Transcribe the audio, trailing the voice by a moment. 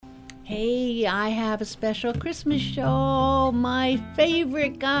Hey, I have a special Christmas show. My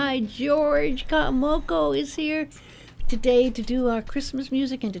favorite guy, George Kamoko, is here today to do our Christmas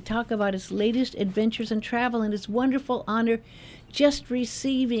music and to talk about his latest adventures and travel and his wonderful honor just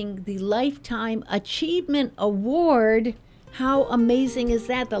receiving the Lifetime Achievement Award. How amazing is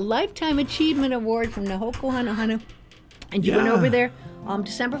that? The Lifetime Achievement Award from Nahoko Hanohano. And you went over there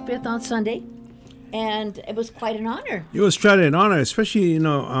December 5th on Sunday. And it was quite an honor. It was quite an honor, especially,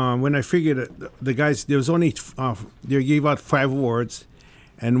 when I figured the guys, there was only, they gave out 5 awards,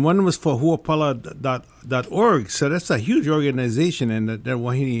 and one was for huapala.org, so that's a huge organization, and that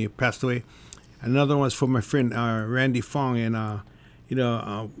Wahine passed away. Another one was for my friend Randy Fong, and,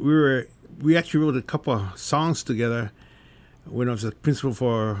 we actually wrote a couple of songs together when I was a principal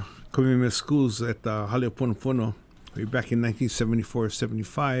for community schools at Haleoponopono, way back in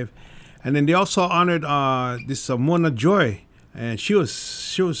 1974-75. And then they also honored this Mona Joy, and she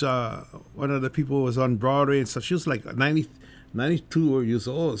was one of the people who was on Broadway and stuff. She was like 92 years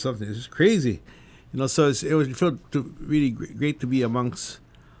old or something. It's just crazy, So it felt really great to be amongst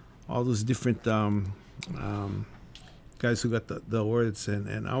all those different guys who got the awards,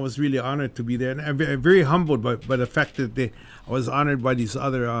 and I was really honored to be there, and I'm very humbled by the fact that I was honored by these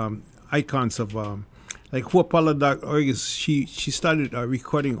other icons of. Like huapala.org, she started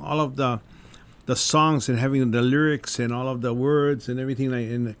recording all of the songs and having the lyrics and all of the words and everything like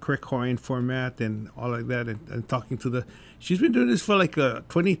in the correct Hawaiian format and all like that, and talking to she's been doing this for like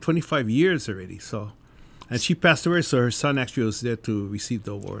 25 years already. So, and she passed away, so her son actually was there to receive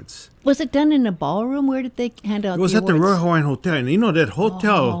the awards. Was it done in a ballroom? Where did they hand out the awards? It was at the Royal Hawaiian Hotel, and that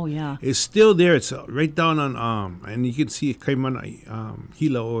hotel is still there. It's right down on and you can see Kaimana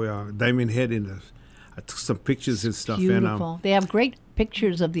Hila or Diamond Head in the. I took some pictures and stuff. Beautiful. And, they have great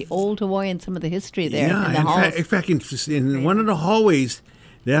pictures of the old Hawaii and some of the history there in the halls. In fact, in one of the hallways,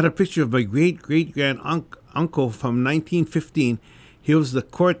 they had a picture of my great-great-grand-uncle from 1915. He was the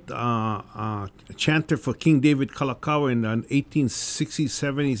court chanter for King David Kalakaua in the 1860s,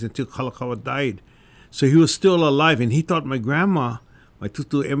 70s until Kalakaua died. So he was still alive, and he taught my grandma, my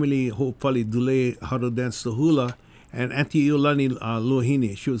tutu Emily Ho'opali Dule, how to dance the hula, and Auntie Iolani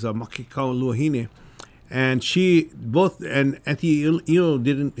Luahine. She was a Makikau Luahine. And Auntie Io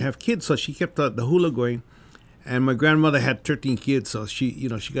didn't have kids, so she kept the hula going. And my grandmother had 13 kids, so she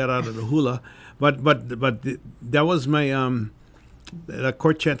got out of the hula. But that was my the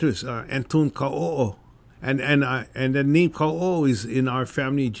court chanter is Antun Ka'o'o, and the name Ka'o'o is in our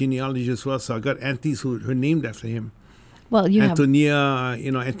family genealogy as well. So I got aunties who are named after him. Well, you Antonia,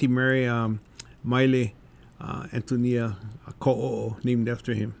 Auntie Mary, Maile, Antonia Ka'o'o, named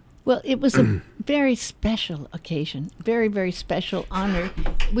after him. Well, it was a very special occasion, very, very special honor,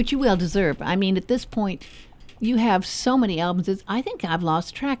 which you well deserve. I mean, at this point, you have so many albums. I think I've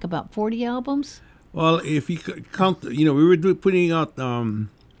lost track, about 40 albums? Well, if you count, we were putting out, in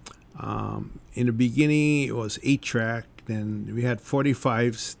the beginning, it was 8-track, then we had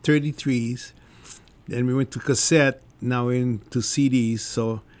 45s, 33s, then we went to cassette, now into CDs.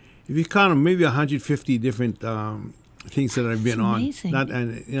 So if you count them, maybe 150 different things that I've been amazing.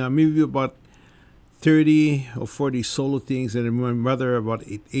 on. Maybe about 30 or 40 solo things, and my brother about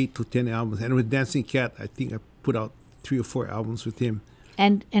 8 to 10 albums. And with Dancing Cat, I think I put out 3 or 4 albums with him.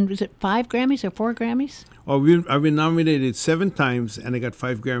 And was it 5 Grammys or 4 Grammys? Oh, I've been nominated 7 times, and I got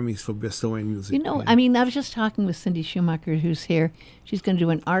 5 Grammys for Best Hawaiian Music. I mean, I was just talking with Cindy Schumacher, who's here. She's going to do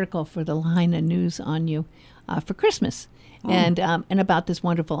an article for the Lahaina News on you for Christmas, and about this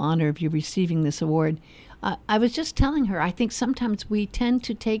wonderful honor of you receiving this award. I was just telling her, I think sometimes we tend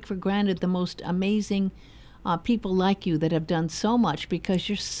to take for granted the most amazing people like you that have done so much because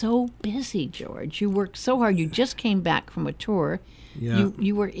you're so busy, George. You work so hard. You just came back from a tour. Yeah.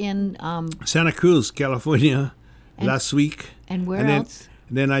 You were in Santa Cruz, California, last week. And where else?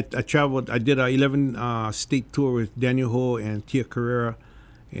 Then I traveled. I did a 11 state tour with Daniel Ho and Tia Carrera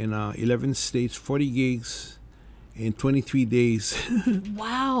in 11 states, 40 gigs in 23 days.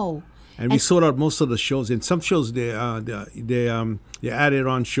 Wow. And we sold out most of the shows. And some shows they added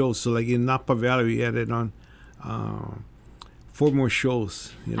on shows. So like in Napa Valley, we added on 4 more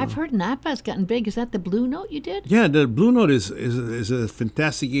shows. I've heard Napa's gotten big. Is that the Blue Note you did? Yeah, the Blue Note is a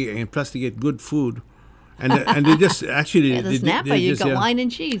fantastic gig, and plus they get good food. And they just actually this Napa, you got wine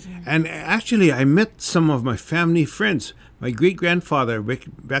and cheese. And actually, I met some of my family friends. My great grandfather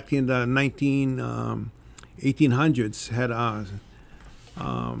back in the 1800s had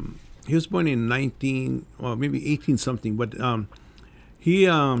he was born in maybe 18 something, but he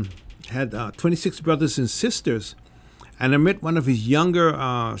had 26 brothers and sisters. And I met one of his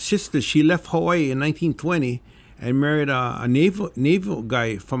younger sisters. She left Hawaii in 1920 and married a naval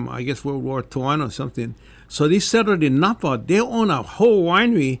guy from, I guess, World War II or something. So they settled in Napa. They own a whole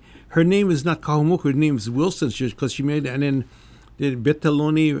winery. Her name is not Kahumoko. Her name is Wilson, because she made, and then the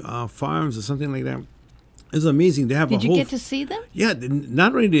Betaloni Farms or something like that. It's amazing. They have Did you get to see them? Yeah,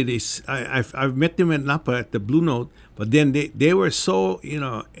 not only did they, I've met them at Napa at the Blue Note, but then they were so,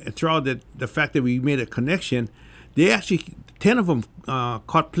 enthralled at the fact that we made a connection. They actually, 10 of them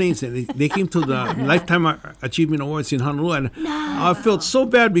caught planes, and they came to the Lifetime Achievement Awards in Honolulu. And I felt so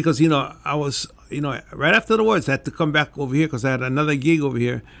bad because, I was, right after the awards, I had to come back over here because I had another gig over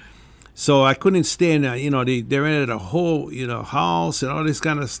here. So I couldn't stay in, they rented a whole, house and all this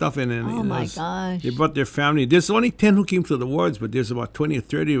kind of stuff. And then, oh, my gosh. They brought their family. There's only 10 who came to the awards, but there's about 20 or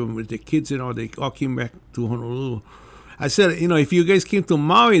 30 of them with their kids, they all came back to Honolulu. I said, if you guys came to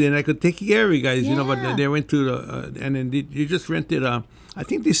Maui, then I could take care of you guys, but they went to and then they just rented, I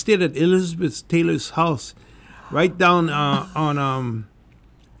think they stayed at Elizabeth Taylor's house right down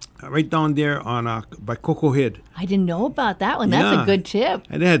right down there by Coco Head. I didn't know about that one. That's a good tip.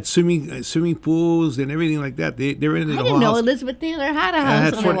 And they had swimming pools and everything like that. They rented I the whole house. didn't know Elizabeth Taylor had a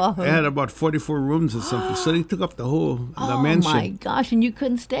house on Oahu. It had about 44 rooms or something. So they took up the mansion. Oh, my gosh. And you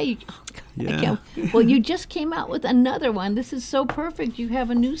couldn't stay. Yeah. Well, you just came out with another one. This is so perfect. You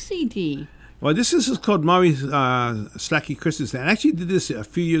have a new CD. Well, this is called Maui Slacky Christmas. And I actually did this a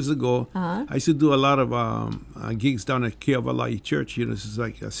few years ago. I used to do a lot of gigs down at Keavalai Church. This is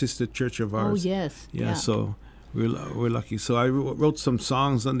like a sister church of ours. Oh, yes. Yeah. So we're lucky. So I wrote some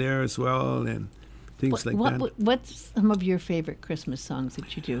songs on there as well and things like that. What's some of your favorite Christmas songs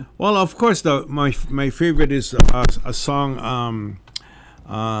that you do? Well, of course, my favorite is a song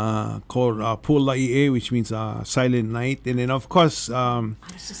called Pula'i'e, which means Silent Night. And then, of course,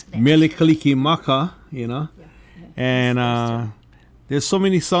 Mele Kalikimaka, And there's so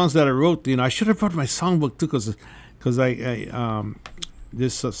many songs that I wrote. I should have brought my songbook, too, because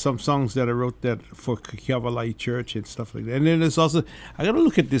there's some songs that I wrote that for Keavalai Church and stuff like that. And then there's also, I got to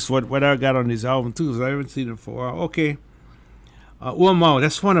look at this, what I got on this album, too, because I haven't seen it for a while. Okay. Uamau,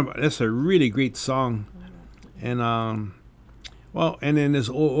 that's a really great song. And, well, and then there's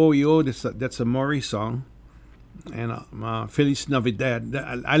O'O'io, that's a Maori song. And Feliz Navidad.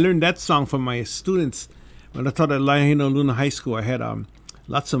 I learned that song from my students. When I taught at Lahaina Luna High School, I had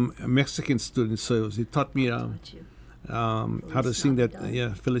lots of Mexican students, so they taught me how to sing that,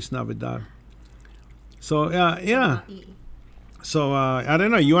 Feliz Navidad. So, yeah. So, I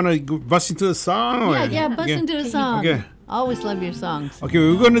don't know, you want to bust into a song? Bust into a song. Okay. Always love your songs. Okay,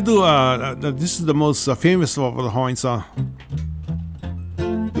 we're going to do, this is the most famous of the Hawaiian song.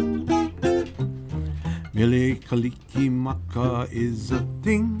 Mele Kalikimaka is a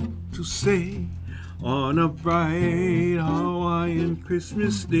thing to say on a bright Hawaiian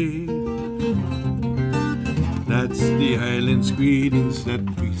Christmas day. That's the island's greetings that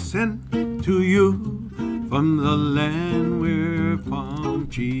we send to you from the land where palm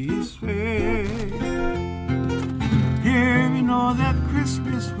trees sway. Here we know that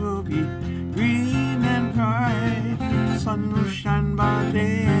Christmas will be green and bright. Sun will shine by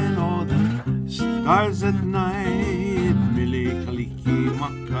day and all the stars at night. Mele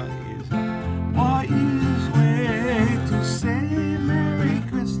Kalikimaka is Hawaii's way to say Merry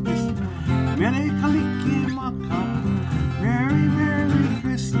Christmas. Mele Kalikimaka, Merry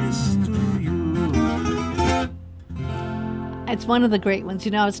Christmas to you. It's one of the great ones.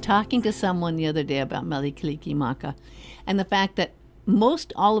 I was talking to someone the other day about Mele Kalikimaka and the fact that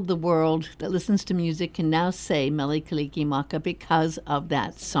most all of the world that listens to music can now say Mele Kalikimaka because of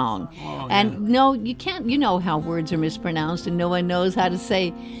that song. Oh, and no, you can't, how words are mispronounced and no one knows how to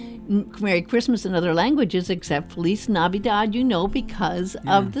say Merry Christmas in other languages except Feliz Navidad, because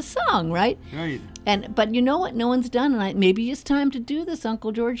of the song, right? Right. But you know what no one's done, and maybe it's time to do this,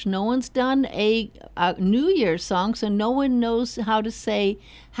 Uncle George. No one's done a New Year's song, so no one knows how to say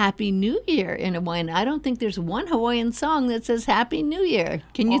Happy New Year in Hawaiian. I don't think there's one Hawaiian song that says Happy New Year.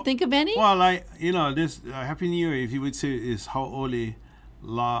 Can you think of any? Well, this Happy New Year, if you would say, is Hau'ole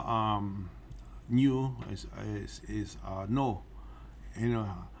la new is no.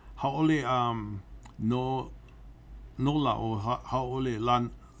 Hau'ole no la or Hau'ole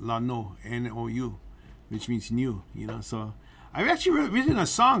la no, N-O-U, which means new, so I've actually written a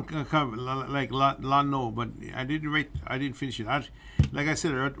song like la no, but I didn't finish it. Like I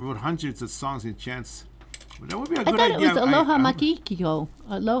said, I wrote hundreds of songs and chants But that would be a I good thought idea. it was Aloha I- Makihiko.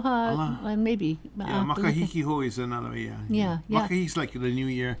 Aloha, maybe. Yeah, Makahiki is another, yeah. Yeah, yeah. Makahiki's like the New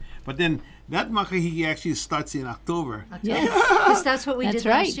Year. But then that Makahiki actually starts in October. Yes. Because that's what we That's did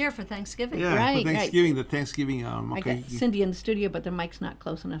right. last year for Thanksgiving. Yeah, Right, for right. Thanksgiving, the Thanksgiving I got Makahiki. Cindy in the studio, but the mic's not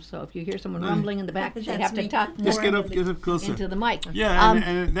close enough. So if you hear someone rumbling in the back, they That's have to me. talk more Just get into up closer. into the mic. Yeah,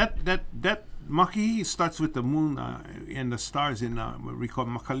 and that Makahiki starts with the moon and the stars in what we call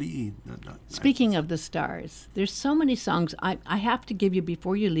Makali'i. Speaking of the stars, there's so many songs. I have to give you,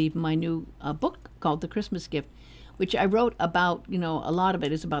 before you leave, my new book called The Christmas Gift, which I wrote about, a lot of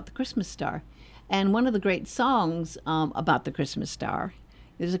it is about the Christmas star. And one of the great songs about the Christmas star,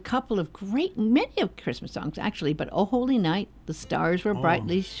 there's a couple of many of Christmas songs actually, but Oh Holy Night, the stars were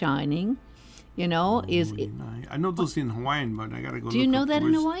brightly shining, I know those in Hawaiian, but I gotta go. Do you look know up that the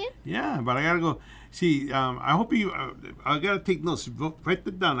in words. Hawaiian? Yeah, but I gotta go. See, I hope you. I gotta take notes. Write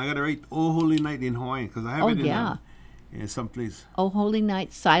it down. I gotta write "Oh Holy Night" in Hawaiian because I have it in someplace. Oh Holy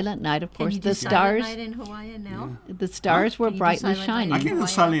Night, Silent Night, of Can course. you do The Silent stars, Night in Hawaiian now? the stars were Can you do brightly Silent Night? shining. I can do Hawaiian?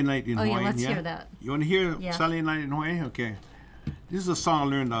 Silent Night in Oh, yeah, Hawaiian. let's hear that. You want to hear Yeah. Silent Night in Hawaiian? Okay. This is a song I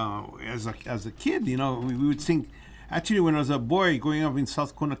learned as a kid. We would sing. Actually, when I was a boy growing up in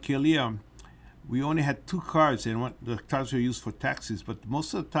South Kona, Kealia, we only had 2 cars, and the cars were used for taxis. But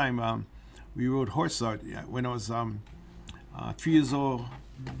most of the time, we rode horses. When I was 3 years old,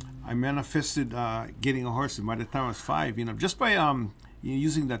 I manifested getting a horse. And by the time I was 5, just by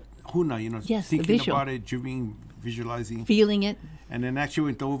using that huna, Yes, the thinking visual. about it, dreaming, visualizing. Feeling it. And then actually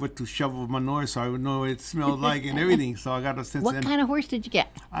went over to shovel manure so I would know what it smelled like and everything. So I got a sense. What And kind of horse did you get?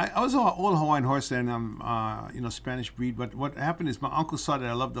 I was an old Hawaiian horse and Spanish breed. But what happened is my uncle saw that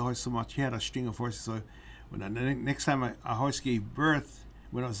I loved the horse so much. He had a string of horses. So when the next time a horse gave birth,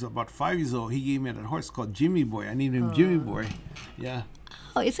 when I was about 5 years old, he gave me that horse called Jimmy Boy. I named him Jimmy Boy. Yeah.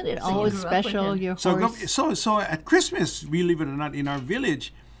 Oh, isn't it you always grew up with special, him. your So horse? so at Christmas, believe it or not, in our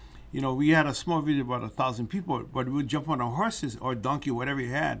village, we had a small village, about 1,000 people, but we would jump on our horses or donkey, whatever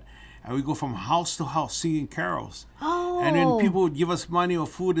you had, and we'd go from house to house singing carols. Oh. And then people would give us money or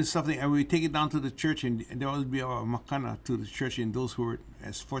food and stuff, and we'd take it down to the church, and there would be a makana to the church, and those who were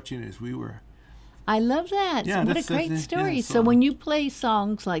as fortunate as we were. I love that. Yeah, What a that's great it, story. yeah, so so- when you play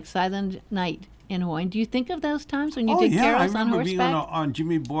songs like Silent Night in Hawaiian, do you think of those times when you did I carols on remember being horseback? on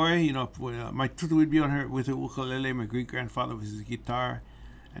Jimmy Boy. My tutu would be on her with her ukulele. My great grandfather with his guitar,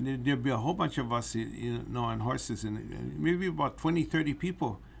 and then there'd be a whole bunch of us, on horses, and maybe about 20, 30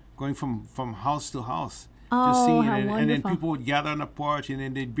 people going from house to house, Oh, just singing. how And then wonderful. people would gather on the porch, and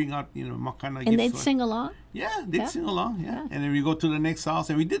then they'd bring out makana And gifts they'd for- sing along? Yeah, they'd Yeah. sing along. Yeah. Yeah. And then we go to the next house,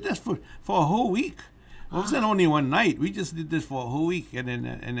 and we did this for a whole week. It wasn't only one night. We just did this for a whole week, and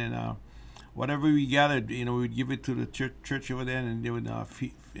then whatever we gathered, we'd give it to the church over there, and they would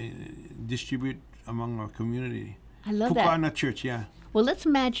distribute among our community. I love that. Pukana Church, yeah. Well, let's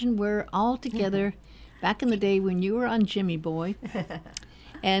imagine we're all together back in the day when you were on Jimmy Boy,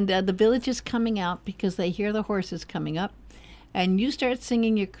 and the village is coming out because they hear the horses coming up, and you start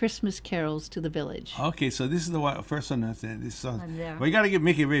singing your Christmas carols to the village. Okay, so this is the first one. This song. I'm there. We got to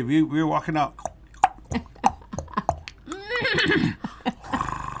make it ready. We're walking out.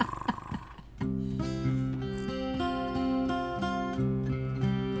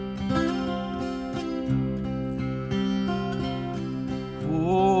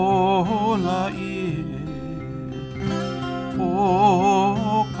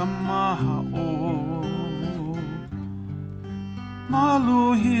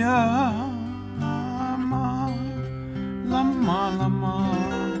 Maluhia lama lama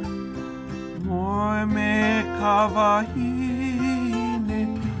moi me kawahine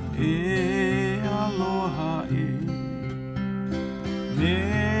e aloha e me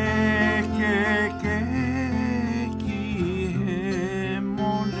ke ki he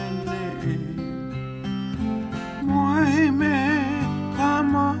monene moi me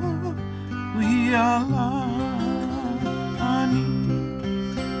kama wiala ani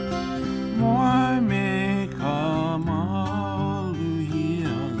moi me kama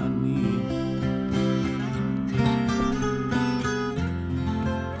luhialani.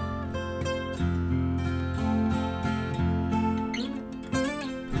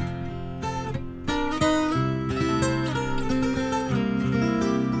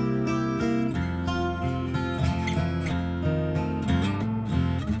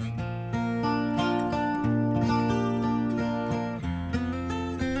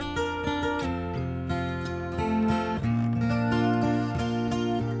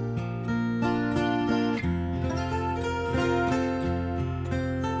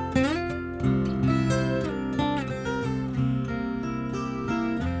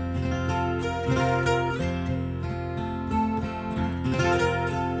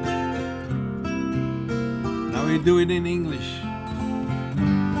 do it in English.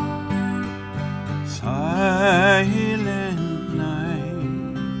 Silent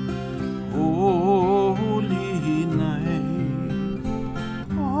night, holy night,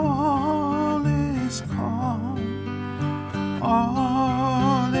 all is calm,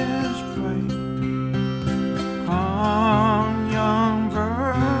 all is bright. Come, young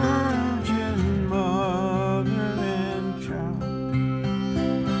virgin mother and child,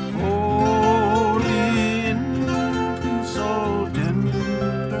 holy infant, so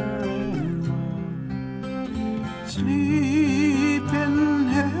tender and mild. Sleep in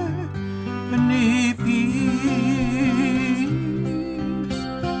heavenly peace,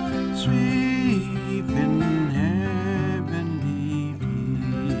 sleep in heavenly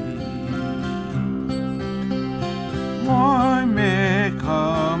peace. Moy me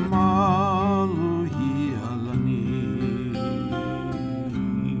kamaluhi alani.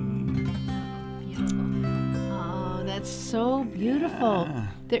 Oh, that's so beautiful.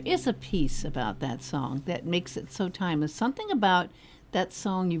 There is a piece about that song that makes it so timeless. Something about that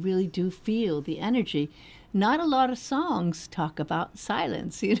song you really do feel the energy. Not a lot of songs talk about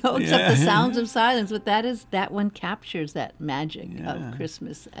silence, except the sounds of silence, but that one captures that magic of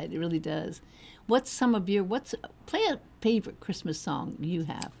Christmas. It really does. Play a favorite Christmas song you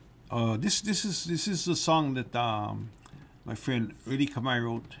have? This is the song that my friend Eddie Kamai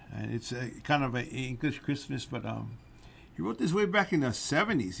wrote, and it's kind of an English Christmas, but he wrote this way back in the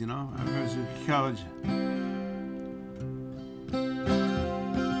 70s. I was in college.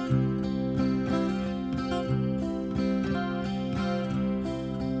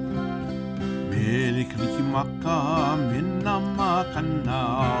 Meliklikimaka minamakana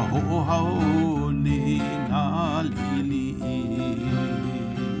hohaoli nalili.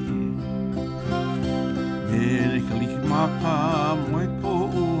 Meliklikimaka moeko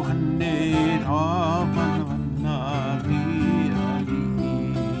uhane ravanvanari ali.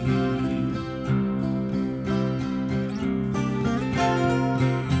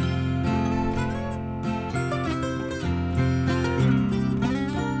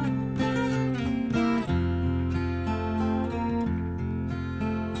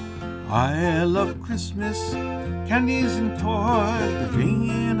 I love Christmas, candies and toys, the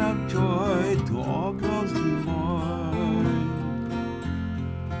bringing of joy to all girls and boys.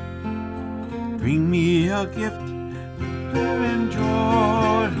 Bring me a gift, live and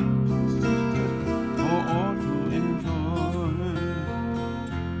joy, for all to enjoy.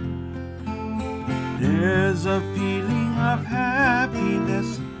 There's a feeling of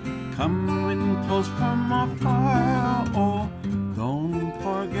happiness coming close from afar. Oh, don't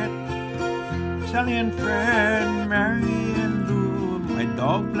forget Sally and Fred, Mary and Lou, my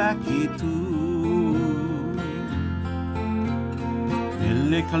dog Blackie too.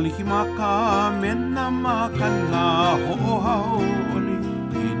 Nilekalikimaka menamakana hohaoli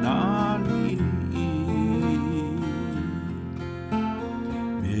inalili.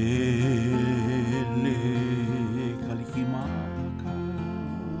 Nilekalikimaka.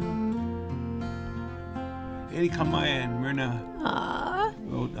 Eddie Kamai and Myrna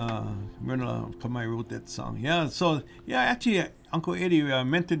wrote. Myrna Kamai wrote that song. Actually, Uncle Eddie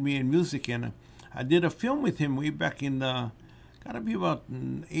mentored me in music, and I did a film with him way back in gotta be about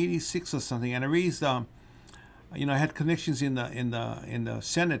 86 or something. And I raised, I had connections in the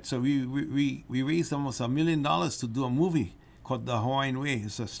Senate, so we raised almost $1 million to do a movie called The Hawaiian Way.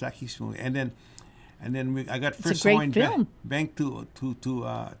 It's a Slackish movie, and then I got first Hawaiian Bank to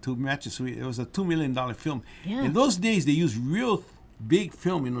matches. So it was a $2 million film. Yeah. In those days, they used real big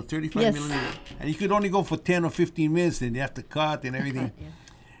film, 35 millimeter, and you could only go for 10 or 15 minutes, then you have to cut and everything. Yeah.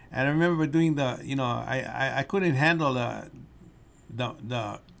 And I remember doing I couldn't handle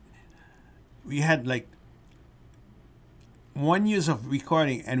the we had like 1 year of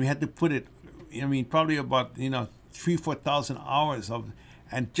recording, and we had to put it, probably about 3,000-4,000 hours of,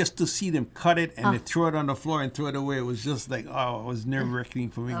 and just to see them cut it and then throw it on the floor and throw it away, it was just like, it was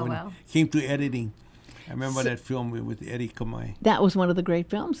nerve-wracking for me when it came to editing. I remember that film with Eddie Kamai. That was one of the great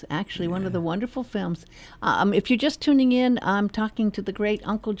films, actually, one of the wonderful films. If you're just tuning in, I'm talking to the great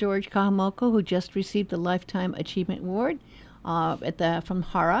Uncle George Kahamoko, who just received the Lifetime Achievement Award from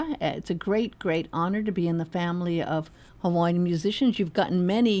HARA. It's a great, great honor to be in the family of Hawaiian musicians. You've gotten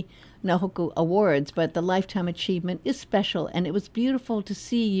many Nahoku awards, but the Lifetime Achievement is special, and it was beautiful to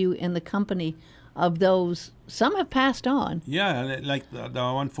see you in the company of those. Some have passed on. Yeah, like the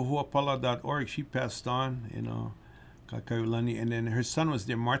one for huapala.org, she passed on, Kakaulani, and then her son was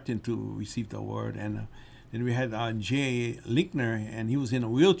there, Martin, to receive the award. And then we had Jay Linkner, and he was in a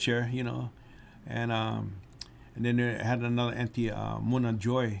wheelchair, and And then they had another auntie, Mona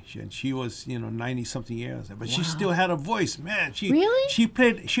Joy, and she was 90-something years, but she still had a voice, man. Really?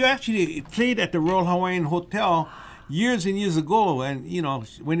 She actually played at the Royal Hawaiian Hotel years and years ago, and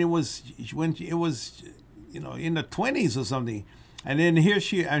when it was in the 20s or something. And then here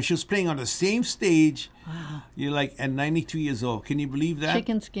she was playing on the same stage. You're like at 92 years old. Can you believe that?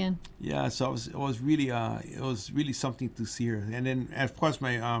 Chicken skin. Yeah, so it was really something to see her. And then of course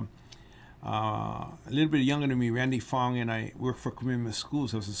my a little bit younger than me, Randy Fong, and I worked for Commitment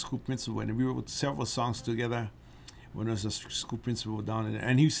Schools. I was a school principal, and we wrote several songs together when I was a school principal down there.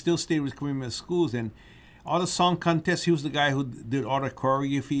 And he still stayed with Commitment Schools, and all the song contests, he was the guy who did all the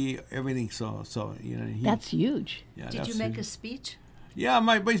choreography, everything. So That's huge. Yeah, Did you make a speech? Yeah,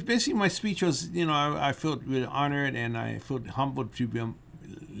 basically my speech was, I felt really honored and I felt humbled to be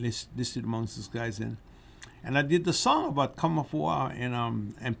listed amongst those guys, and I did the song about Kamapua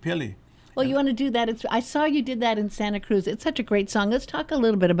and Pele. Well, you want to do that? I saw you did that in Santa Cruz. It's such a great song. Let's talk a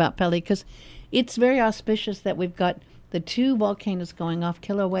little bit about Pele, because it's very auspicious that we've got the two volcanoes going off,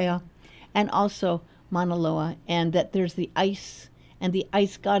 Kilauea and also Mauna Loa, and that there's the ice and the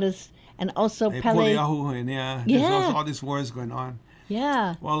ice goddess, and also Pele. Poliahu, and there's also all these wars going on.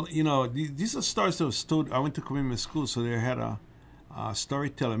 Yeah. Well, these are stories that were told. I went to Commitment School, so they had a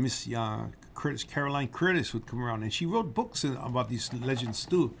storyteller, Miss Caroline Curtis, would come around, and she wrote books about these legends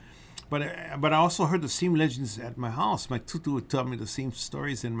too. But I also heard the same legends at my house. My tutu would tell me the same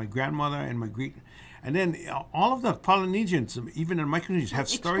stories, and my grandmother and my great. And then all of the Polynesians, even the Micronesians, have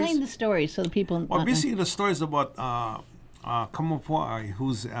stories. Explain the stories so the people. Well, basically the stories about Kamapua,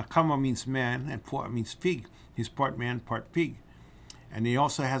 who's Kama means man and Pua means pig. He's part man, part pig. And he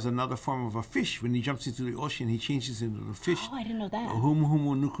also has another form of a fish. When he jumps into the ocean, he changes into the fish. Oh, I didn't know that. Humu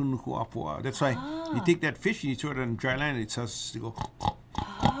humu nuku nuku apua. That's why you take that fish and you throw it on dry land, and it starts to go.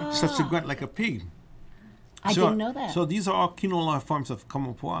 It starts to grunt like a pig. I didn't know that. So these are all Kinola forms of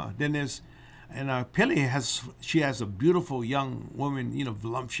Kamapua. Then there's, and Pele has a beautiful young woman,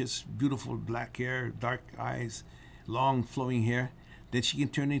 voluptuous, beautiful black hair, dark eyes, long flowing hair. Then she can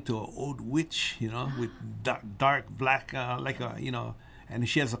turn into an old witch, with dark black, and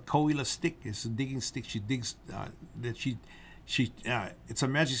she has a koila stick. It's a digging stick. She digs it's a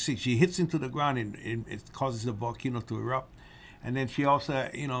magic stick. She hits into the ground and it causes the volcano to erupt. And then she also,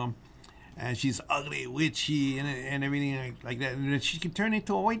 and she's ugly, witchy, and everything like that. And then she can turn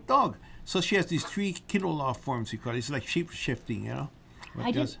into a white dog. So she has these three Kinola forms, we call it. It's like shape shifting,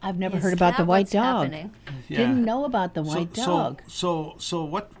 I've never Is heard about the that white what's dog. happening? Yeah. Didn't know about the white dog. So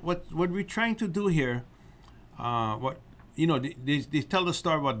what we're trying to do here, they tell the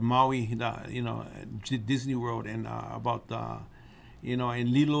story about Maui, Disney World, and about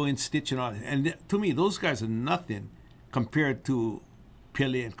and Lilo and Stitch and all. And to me, those guys are nothing compared to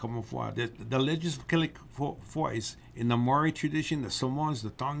Pele and Kamapua. The legends of Kamapua is in the Maori tradition, the Samoans, the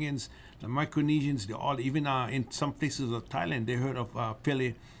Tongans, the Micronesians, they all, even in some places of Thailand, they heard of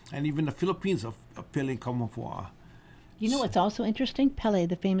Pele, and even the Philippines of Pele and Kamapua. You know what's also interesting? Pele,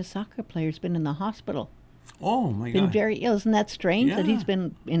 the famous soccer player, has been in the hospital. Oh my Been God! very ill. Isn't that strange that Yeah. he's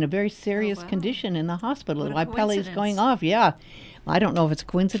been in a very serious wow. condition in the hospital? What a Why Pele's coincidence. going off? Yeah, I don't know if it's a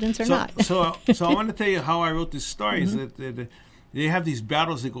coincidence or not. So I want to tell you how I wrote this story. Is that they have these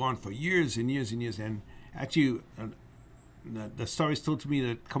battles that go on for years and years and years. And actually, the story is told to me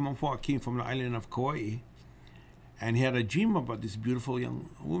that Kamapua came from the island of Kauai, and he had a dream about this beautiful young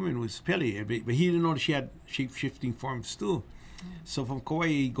woman with Pele, but he didn't know she had shape-shifting forms too. So from Kauai,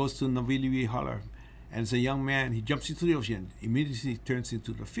 he goes to Naviliwi Hala, and as a young man, he jumps into the ocean, immediately turns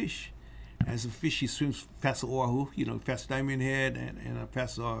into the fish. As a fish, he swims past the Oahu, past Diamond Head and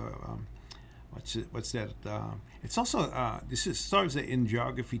past what's that? It's also this is stars in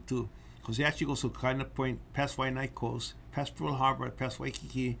geography too, because he actually goes to Kaina Point, past Waianae Coast, past Pearl Harbor, past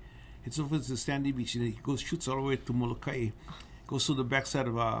Waikiki. It's over to Sandy Beach, and he shoots all the way to Molokai. Goes to the backside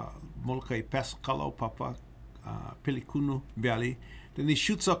of Molokai, past Kalaupapa, Pelikunu Valley. Then he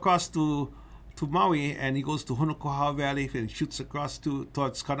shoots across to Maui, and he goes to Honokoha Valley, and shoots across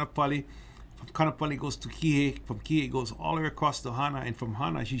towards Kanapali. From Kanapali goes to Kihei. From Kihei goes all the way across to Hana, and from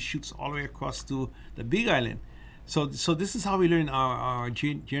Hana he shoots all the way across to the Big Island. So this is how we learn our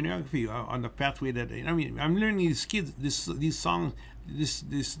geography on the pathway that I'm learning these kids these songs, this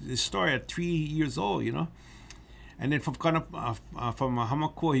story at 3 years old, And then from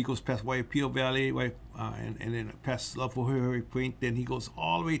Hamakua, he goes past Waipio Valley, and then past Lapuahoi Point. Then he goes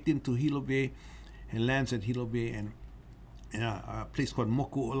all the way into Hilo Bay, and lands at Hilo Bay, and a place called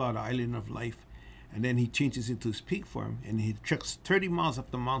Moku'ola, the Island of Life. And then he changes into his pig form, and he treks 30 miles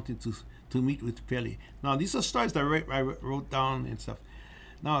up the mountain to meet with Pele. Now, these are stories that I wrote down and stuff.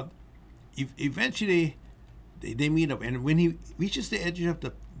 Now, eventually, they meet up, and when he reaches the edge of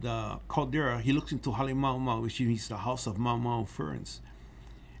the caldera, he looks into Halimau, which means the house of Mau ferns,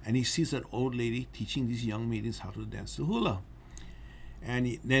 and he sees an old lady teaching these young maidens how to dance the hula.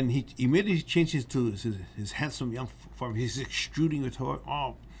 And then he immediately changes to his handsome young form. He's extruding with her,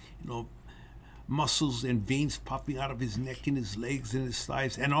 all, muscles and veins popping out of his neck and his legs and his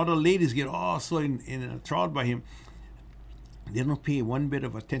thighs. And all the ladies get all so enthralled by him. They don't pay one bit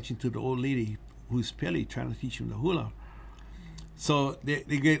of attention to the old lady who's Pele trying to teach him the hula. So they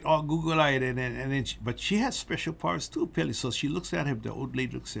get all Google-eyed, and then but she has special powers too, Pele. So she looks at him, the old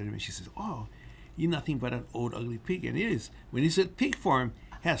lady looks at him, and she says, "Oh, you're nothing but an old ugly pig." And it is. When he's at pig form,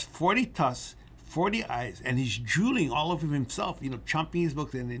 he has 40 tusks, 40 eyes, and he's drooling all over himself, chomping his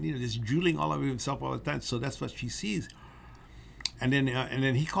books, and then, just drooling all over himself all the time. So that's what she sees. And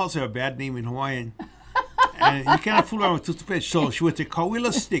then he calls her a bad name in Hawaiian. And you cannot fool around with Tutupe. So she, with a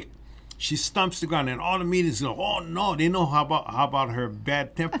kawila stick, she stomps the ground, and all the maidens go, "Oh no!" They know how about her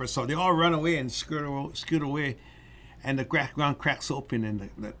bad temper, so they all run away and scoot away, and the ground cracks open, and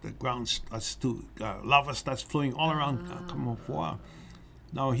the ground starts to lava starts flowing all around Kamapuaa.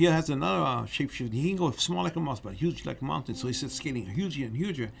 Now he has another shapeshifter. He can go small like a mouse, but huge like a mountain. So he starts getting huger and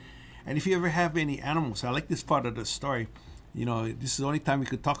huger. And if you ever have any animals, I like this part of the story. This is the only time we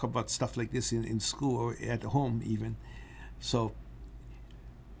could talk about stuff like this in school or at home even. So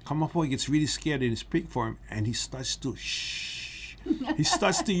Kamapuaa gets really scared in his pig form, and he starts to he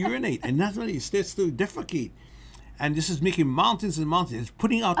starts to urinate, and not only he starts to defecate. And this is making mountains and mountains. It's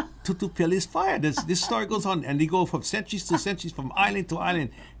putting out Tutupele's fire. This story goes on, and they go from centuries to centuries, from island to island,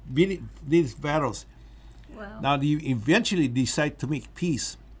 these battles. Wow. Now, they eventually decide to make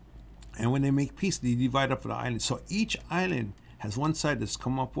peace. And when they make peace, they divide up the island. So each island has one side that's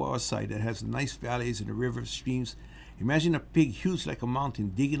Kamapuaa's side that has nice valleys and the rivers, streams. Imagine a pig huge like a mountain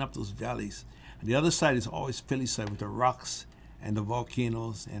digging up those valleys. And the other side is always Pele's side with the rocks and the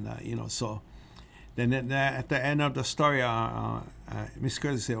volcanoes. And, so... Then at the end of the story, Miss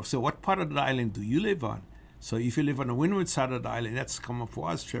Curtis said, "So what part of the island do you live on?" So if you live on the windward side of the island, that's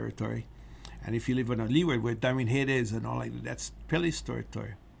Kamapuaa's territory. And if you live on the leeward, where Diamond Head is and all like that, that's Pele's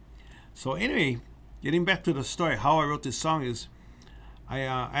territory. So anyway, getting back to the story, how I wrote this song is, I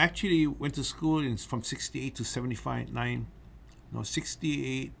actually went to school from 68 to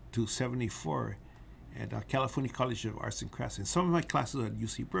 68 to 74 at California College of Arts and Crafts. And some of my classes were at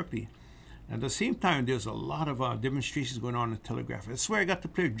UC Berkeley. At the same time, there's a lot of demonstrations going on at Telegraph. That's where I got to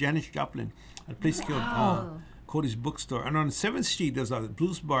play with Janis Joplin at a place called Cody's Bookstore. And on 7th Street, there's a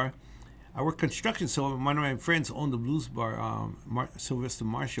blues bar. I work construction, so one of my friends owned the blues bar, Sylvester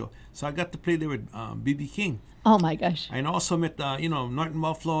Marshall. So I got to play there with B.B. King. Oh, my gosh. And also met, Norton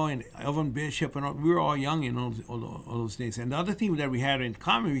Buffalo and Elvin Bishop. And we were all young in all those days. And the other thing that we had in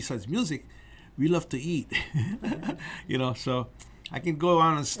common besides music, we love to eat. So... I can go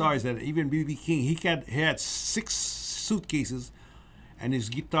on and stories that even B.B. King, he had 6 suitcases, and his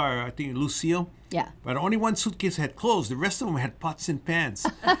guitar, I think Lucille. Yeah. But only one suitcase had clothes. The rest of them had pots and pans.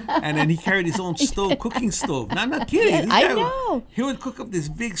 And then he carried his own cooking stove. No, I'm not kidding. Yeah, I know. He would cook up this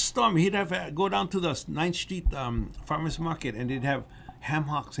big storm. He'd have go down to the 9th Street Farmers Market, and they'd have ham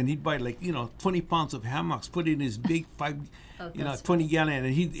hocks, and he'd buy 20 pounds of ham hocks, put it in his big 20 gallon,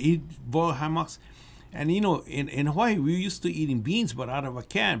 and he'd boil ham hocks. And in Hawaii, we used to eating beans, but out of a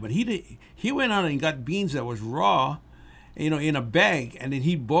can. But he went out and got beans that was raw, in a bag, and then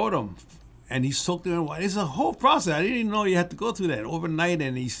he bought them, and he soaked them in water. It's a whole process. I didn't even know you had to go through that overnight.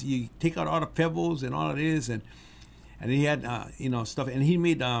 And you take out all the pebbles and all it is, and he had stuff. And he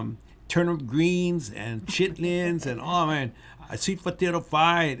made turnip greens and chitlins and sweet potato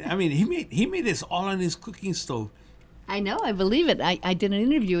pie. I mean, he made this all on his cooking stove. I know, I believe it. I did an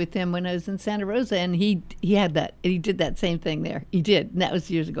interview with him when I was in Santa Rosa, and he had that. He did that same thing there. He did, and that was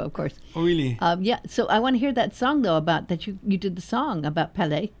years ago, of course. Oh, really? Yeah. So I want to hear that song though about that you did the song about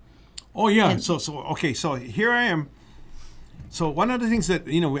Pele. Oh yeah. So here I am. So one of the things that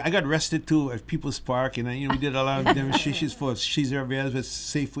I got arrested too at People's Park, and we did a lot of demonstrations for Cesar Vez with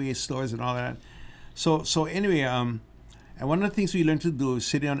Safeway stores and all that. So anyway, and one of the things we learned to do is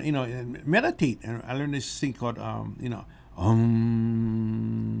sit down, and meditate. And I learned this thing called,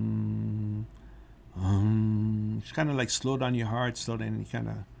 It's kind of like slow down your heart, slow down,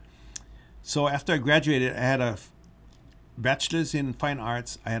 So after I graduated, I had a bachelor's in fine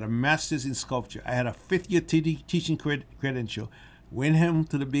arts. I had a master's in sculpture. I had a 5th year teaching credential. Went home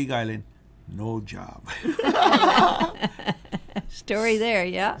to the Big Island, no job. Story there,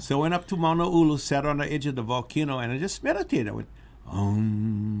 yeah. So I went up to Mauna Ulu, sat on the edge of the volcano, and I just meditated. I went,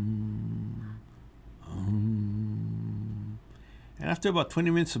 And after about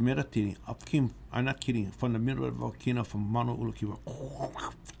 20 minutes of meditating, up came, I'm not kidding, from the middle of the volcano from Mauna Ulukiwa,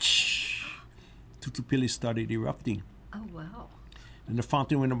 Tutupili started erupting. Oh, wow. And the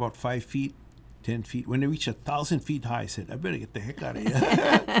fountain went about 5 feet, 10 feet. When it reached 1,000 feet high, I said, I better get the heck out of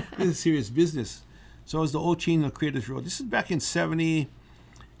here. This is serious business. So it was the old chain of Creators Road. This is back in 70,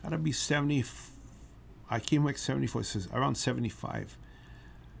 gotta be 70, I came back 74, so it's around 75.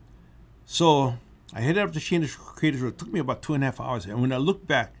 So I headed up the chain of Creators Road. It took me about 2.5 hours. And when I looked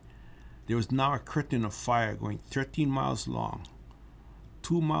back, there was now a curtain of fire going 13 miles long,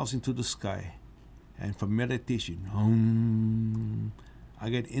 2 miles into the sky. And for meditation, I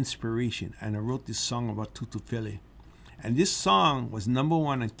got inspiration, and I wrote this song about Tutupili. And this song was #1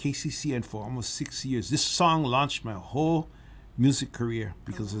 on KCCN for almost 6 years. This song launched my whole music career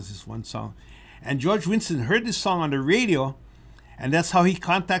because of this one song. And George Winston heard this song on the radio, and that's how he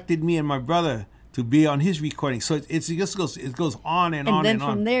contacted me and my brother to be on his recording. So it just goes on and on And then and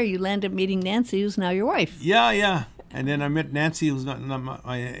on. from there, you land up meeting Nancy, who's now your wife. Yeah. And then I met Nancy, who's not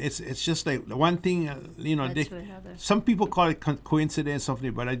my, it's just like the one thing, some people call it coincidence,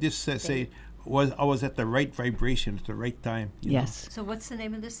 something, but I just say I was at the right vibration at the right time. You know? Yes. So what's the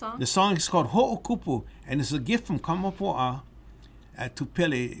name of this song? The song is called Ho'okupu, and it's a gift from Kamapua'a to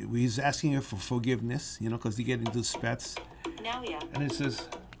Pele. He's asking her for forgiveness, because they get into spats. Now, yeah. And it says,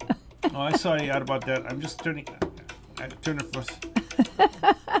 I'm sorry about that. I'm just turning. I turn it first.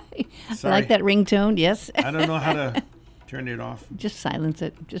 Sorry. Like that ringtone, yes. I don't know how to turn it off. Just silence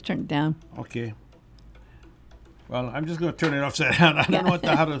it. Just turn it down. Okay. Well, I'm just going to turn it upside down. I don't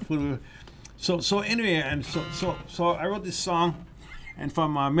know how to put it. So anyway, and so I wrote this song, and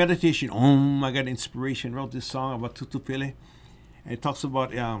from meditation, I got inspiration. Wrote this song about Tutupili, and it talks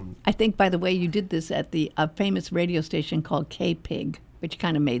about. I think, by the way, you did this at the famous radio station called K-Pig, which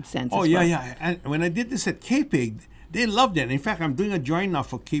kind of made sense. Oh as well. yeah. And when I did this at K-Pig, they loved it. In fact, I'm doing a joint now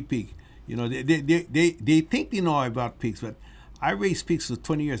for K-Pig. They think they know about pigs, but I raised pigs for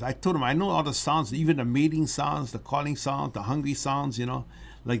 20 years. I told them I know all the sounds, even the mating sounds, the calling sounds, the hungry sounds.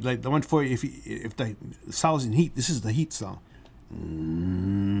 Like the one for if the sound's in heat. This is the heat sound.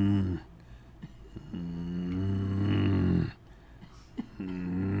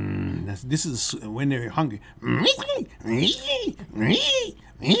 This is when they're hungry.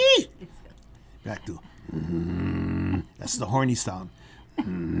 Back to. That's the horny sound.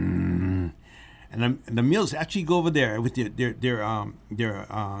 And the males actually go over there with their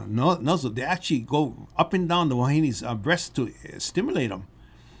nozzle. They actually go up and down the wahini's breast to stimulate them.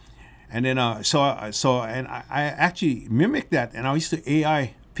 And then I actually mimic that. And I used to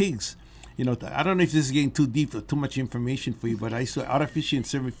AI pigs. I don't know if this is getting too deep or too much information for you, but I used to artificially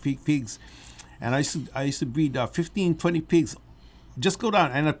inseminate pigs, and I used to breed 15, 20 pigs. Just go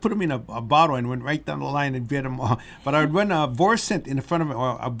down, and I put them in a bottle and went right down the line and bred them all. But I would run a boar scent in front of it,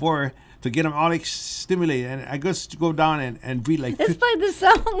 or a boar, to get them all stimulated. And I just go down and breed like. Let's play the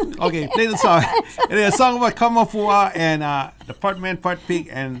song. Okay, play the song. And a song about Kamapua and the part man, part pig,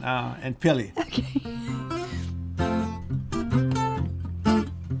 and Pele. Okay.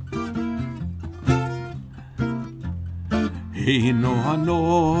 Hey,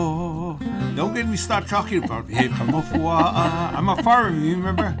 no. Don't get me start talking about hey, Kamapua. I'm a farmer, you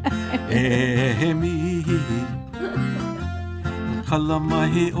remember? Hey, me.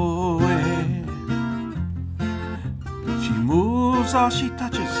 Kalamahe oe. She moves all she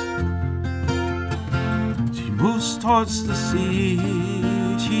touches. She moves towards the sea.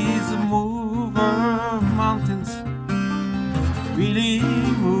 She's a mover of mountains. Really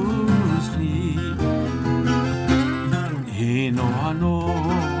moves me. He no ano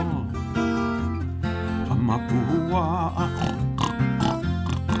Kamapua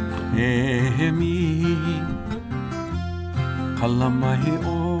E mi Kalamahe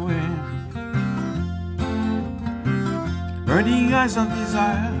oe. Burning eyes of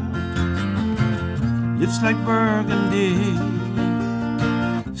desire, lips like burgundy,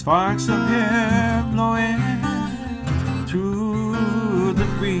 sparks of hair blowing through the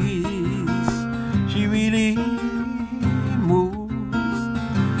breeze. She really moves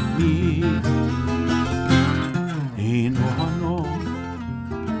me. Ain't no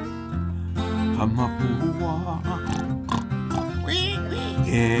Kamapua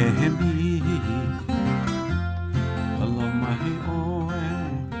Emi Kalamahe oe.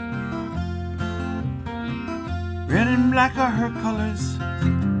 Red and black are her colors.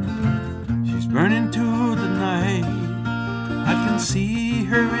 She's burning to the night. I can see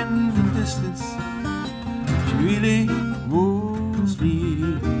her in the distance. She really moves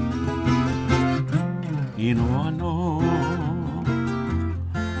me. Inoano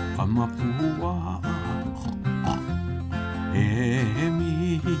Kamapua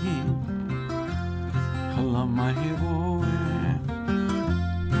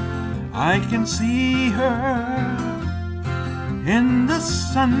I can see her in the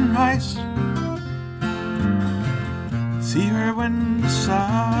sunrise. See her when the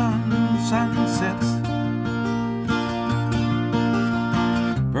sun sets.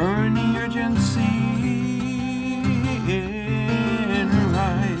 Burning urgency in her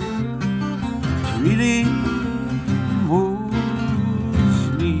eyes. She really moves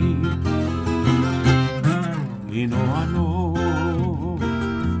me. You know I know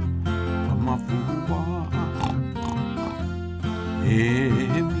Mafua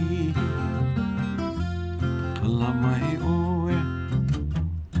Emi Kalamai Oe.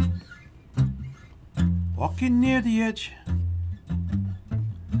 Walking near the edge,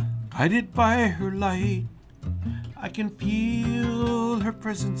 guided by her light, I can feel her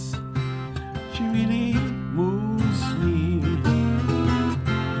presence. She really moves me.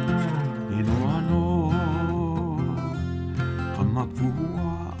 You know I know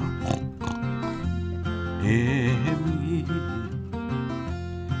Kamapua Emi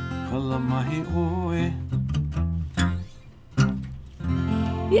Kalamahi Oe.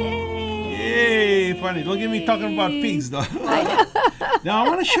 Yay! Yay! Funny. Don't get me talking about pigs, though. Now I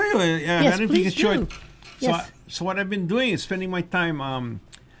want to show you. Yes, I don't think please it's short. do. So, Yes. so what I've been doing is spending my time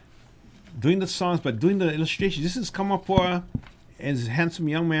doing the songs, but doing the illustrations. This is Kamapua and his handsome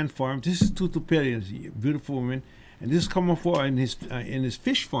young man form. This is Tutu Pele, a beautiful woman, and this is Kamapua in his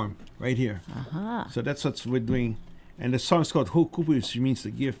fish form right here. Uh-huh. So that's what we're doing, and the song is called Hokupu, which means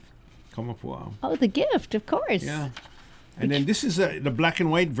the gift. Kamapua. Oh, the gift, of course. Yeah. And then this is the black and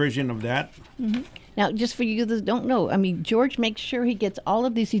white version of that. Now, just for you that don't know, I mean, George makes sure he gets all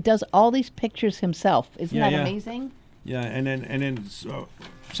of these. He does all these pictures himself. Isn't Yeah, that yeah. amazing? Yeah, and then so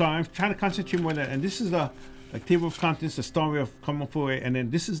I'm trying to concentrate more on that. And this is the table of contents, the story of Kamapua, and then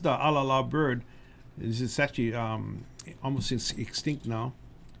this is the alala bird. This is actually almost extinct now.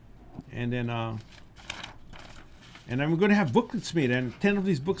 And then and I'm going to have booklets made, and 10 of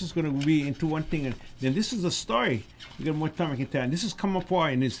these books is going to be into one thing. And then this is the story. We got more time I can tell. And this is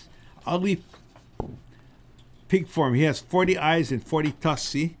Kamapua in his ugly pig form. He has 40 eyes and 40 tusks.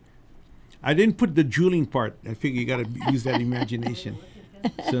 See, I didn't put the drooling part. I figure you got to use that imagination.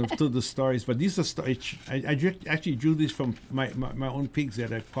 So to the stories, but these are stories. I actually drew these from my own pigs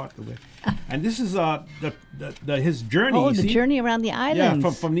that I've caught with. And this is his journey. Oh, you the see? journey around the Yeah,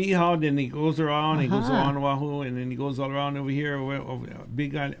 islands. from Niihau, then he goes around, he goes Uh-huh. on Oahu, and then he goes all around over here, over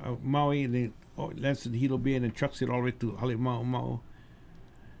Big Island, Maui, and then lands in Hilo Bay, and then trucks it all the way to Halema'u.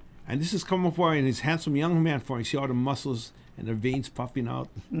 And this is Kamapua in his handsome young man form. You see all the muscles and the veins popping out.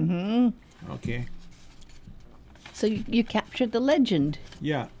 Mm-hmm. Okay. So you captured the legend.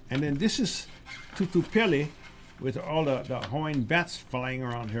 Yeah, and then this is Tutu Pele with all the Hawaiian bats flying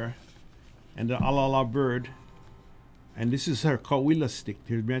around her, and the alala bird. And this is her kawila stick,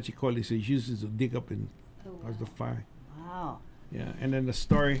 her magic kawila she uses to dig up and cause the fire. Wow. Yeah, and then the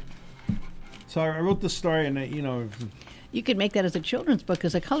story. So I wrote the story, and You could make that as a children's book,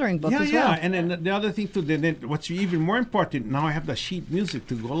 as a coloring book yeah, as yeah. well. And then the other thing too, then what's even more important, now I have the sheet music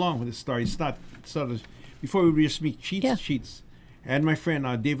to go along with the story. It's not sort of, before we just make sheets. And my friend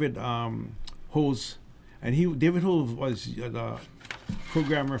David Hose, and David Hose was the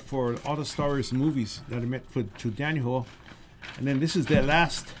programmer for all the Star Wars movies that I met through Danny Ho. And then this is their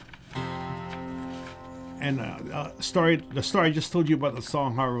last. And the story I just told you about the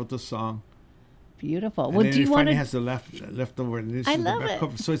song, how I wrote the song. Beautiful. And Well, then do it you want finally to? has the leftover. And this I is the love back it.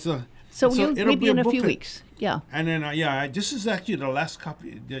 cover. So it's a. So it'll maybe be in a few booklet. weeks. Yeah. And then this is actually the last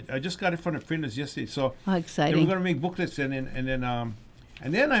copy. I just got it from the printers yesterday. So How then exciting. we're gonna make booklets, and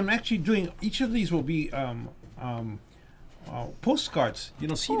then I'm actually doing, each of these will be postcards.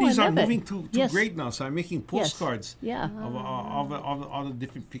 CDs I are love it. moving to Yes. great now, so I'm making postcards Yeah. of all the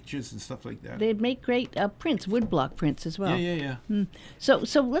different pictures and stuff like that. They'd make great prints, woodblock prints as well. Yeah. So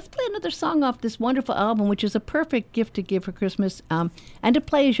let's play another song off this wonderful album, which is a perfect gift to give for Christmas, and to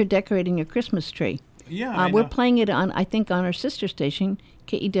play as you're decorating your Christmas tree. Yeah, I We're know. playing it on our sister station,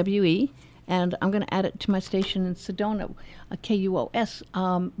 KEWE, and I'm going to add it to my station in Sedona, KUOS.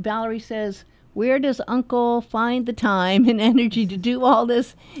 Valerie says, "Where does Uncle find the time and energy to do all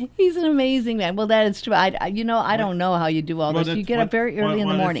this? He's an amazing man." Well, that is true. I don't know how you do all this. You get up very early in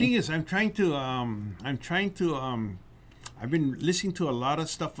the morning. The thing is, I've been listening to a lot of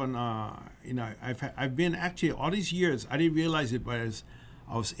stuff on, I've been actually all these years, I didn't realize it, but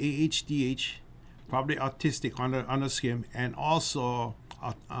I was ADHD, probably autistic on the skin, and also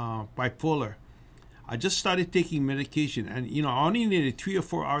bipolar. I just started taking medication, and I only needed 3 or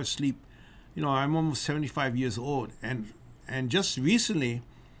 4 hours sleep. I'm almost 75 years old, and just recently,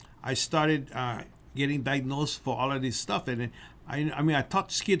 I started getting diagnosed for all of this stuff, and then I mean, I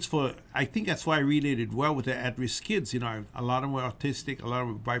taught kids I think that's why I related well with the at-risk kids. You know, a lot of them were autistic, a lot of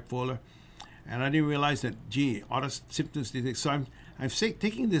them were bipolar. And I didn't realize that, gee, all the symptoms they take. So I'm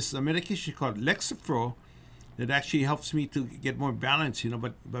taking this medication called Lexapro that actually helps me to get more balance, you know.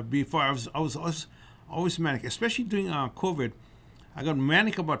 But before I was always manic, especially during COVID. I got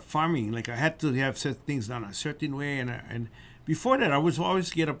manic about farming. Like I had to have certain things done a certain way. And before that, I was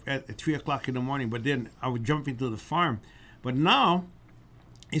always get up at 3 o'clock in the morning, but then I would jump into the farm. But now,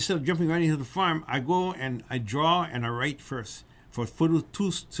 instead of jumping right into the farm, I go and I draw and I write first for 2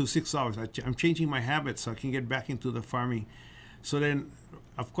 to 6 hours. I'm changing my habits so I can get back into the farming. So then,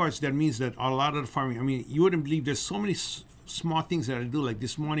 of course, that means that a lot of the farming, I mean, you wouldn't believe there's so many small things that I do. Like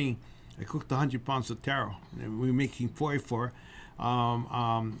this morning, I cooked 100 pounds of taro. And we're making poi for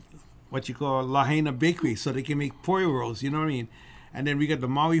what you call Lahaina Bakery, so they can make poi rolls, you know what I mean? And then we got the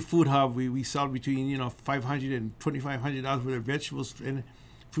Maui Food Hub. We sell between, you know, $500 and $2,500 worth of vegetables and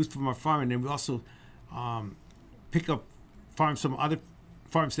fruits from our farm. And then we also pick up some other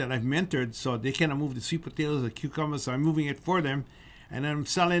farms that I've mentored, so they cannot move the sweet potatoes, the cucumbers, so I'm moving it for them. And I'm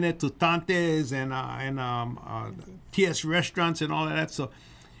selling it to Tantes and TS restaurants and all of that. So,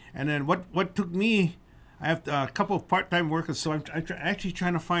 and then what took me, I have a couple of part-time workers, so I'm actually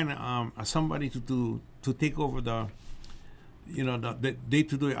trying to find somebody to take over the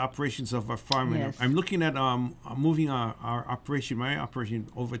day-to-day operations of our farm. Yes. I'm looking at moving my operation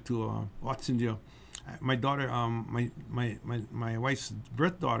over to Watsonville. My daughter, my wife's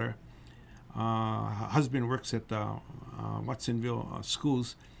birth daughter, her husband works at Watsonville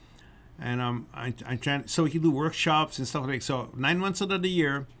schools, and I'm trying so we can do workshops and stuff like that. So 9 months out of the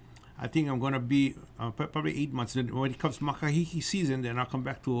year, I think I'm going to be probably 8 months. Then when it comes Makahiki season, then I'll come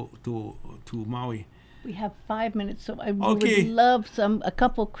back to Maui. We have 5 minutes, so I Okay. would love a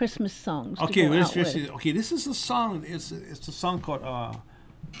couple Christmas songs. Okay, to go let's out with. okay. This is a song. It's a song called. Well,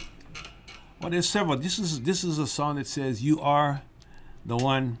 there's several. This is a song that says, "You are the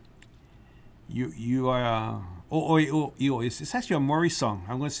one. You are." It's actually a Maori song.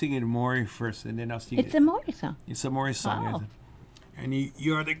 I'm going to sing it in Maori first, and then I'll sing it. It's a Maori song. It's a Maori song. Wow. Yes. And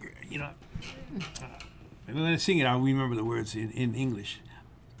you are the, I'm going to sing it. I'll remember the words in English.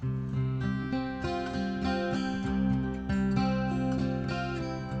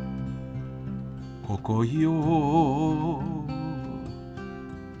 Kokoio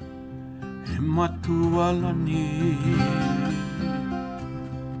e matualani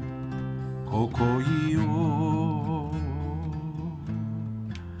Kokoio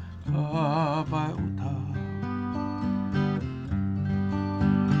kawauta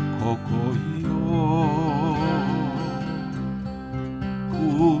Kokoio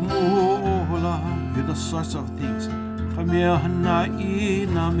kumuola. You're the source of things. Kamea hanai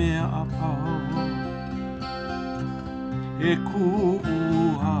na mea apau E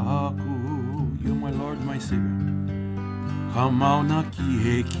ku'uhaku, you're my Lord, my Savior. Kamauna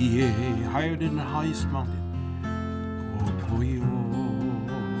kie, higher than the highest mountain. Kokoio.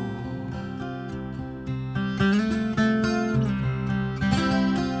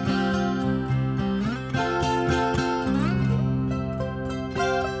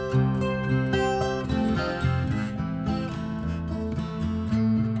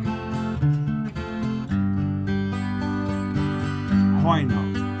 Why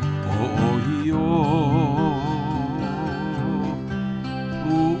not? O'ohio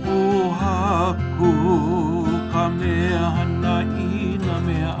U'uhaku ka mea hanai na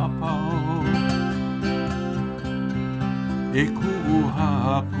mea apau E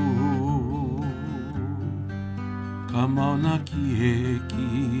ku'uhaku ka mauna kie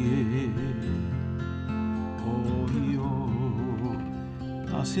Ohio.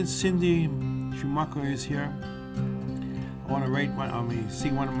 Now since Cindy Schumacher is here, I want to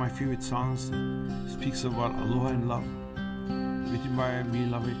sing one of my favorite songs that speaks about aloha and love, written by our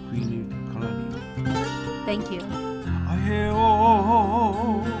beloved Queen Kalani. Thank you. Ahe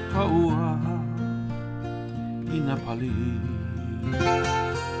o kaua ina pali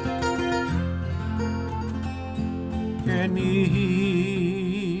Keni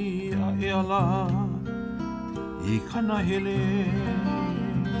a eala I kana hele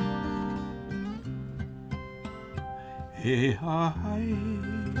He hai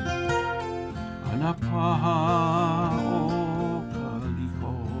ana paha o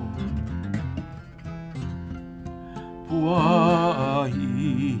kaliko Puahi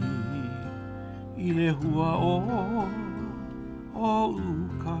I le hua o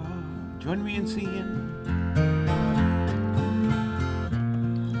uka. Join me in singing.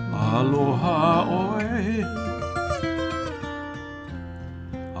 Aloha oe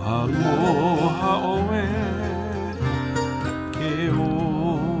Aloha oe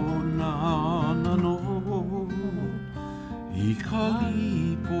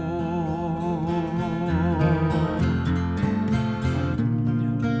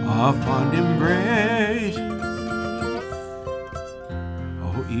a fond embrace.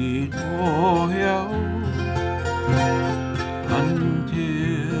 Oh, eat, oh, yeah,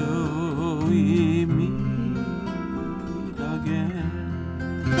 until we meet again.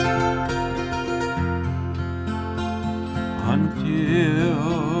 Until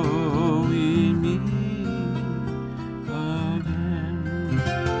we meet again.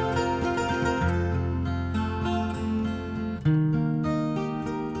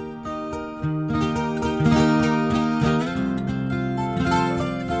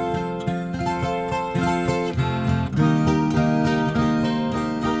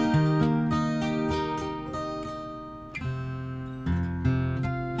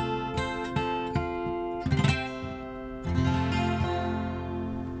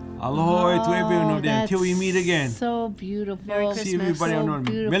 Aloha to everyone out there until we meet again. So beautiful. Merry See Christmas. everybody So on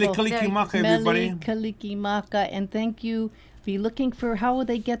Mele beautiful. Kalikimaka, everybody. Mele Kalikimaka, and thank you. Be looking for how will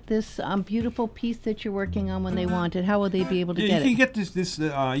they get this beautiful piece that you're working on when they want it? How will they be able to Yeah, get you can it? get this.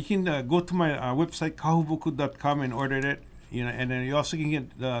 You can go to my website kahuboku.com and order it. You know, and then you also can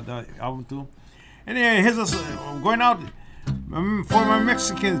get the album too. And here's us going out for my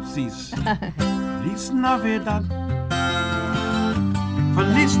Mexicans, please. Feliz Navidad.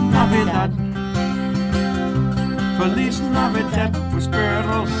 Feliz Navidad. Feliz Navidad.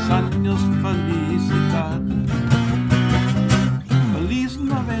 Prosperos años, felicidad. Feliz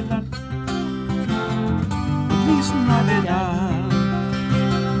Navidad. Feliz Navidad.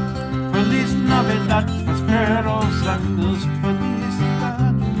 Feliz Navidad. Prosperos años,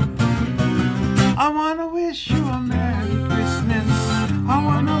 felicidad. I wanna wish you a Merry Christmas. I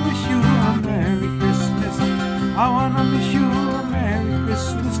wanna wish you a Merry Christmas. I wanna wish you a Merry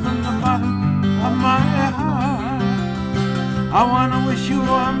Christmas from the bottom of my heart. I wanna wish you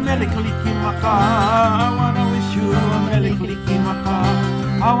a Mele Kalikimaka. I wanna wish you a Mele Kalikimaka.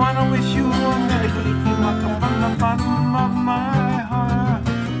 I wanna wish you a Mele Kalikimaka from the bottom of my heart.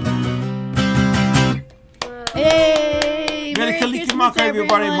 Hey! Merry Kalikimaka,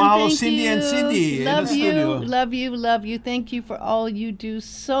 everybody. everyone. Mahalo, Thank Cindy and you. Cindy in the Love you, studio. love you, love you. Thank you for all you do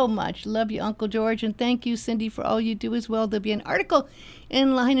so much. Love you, Uncle George, and thank you, Cindy, for all you do as well. There'll be an article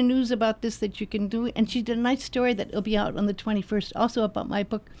in Lahaina News about this that you can do, and she did a nice story that will be out on the 21st, also about my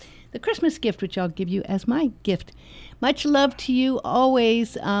book, The Christmas Gift, which I'll give you as my gift. Much love to you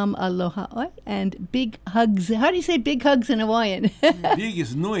always. Aloha oi, and big hugs. How do you say big hugs in Hawaiian? Big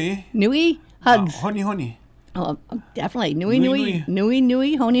is nui. Nui hugs. Honi honi. Oh, definitely. Nui, Nui, nui, nui,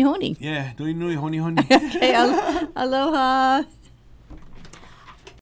 nui, honi, honi. Yeah, nui nui honi honi. Okay, aloha.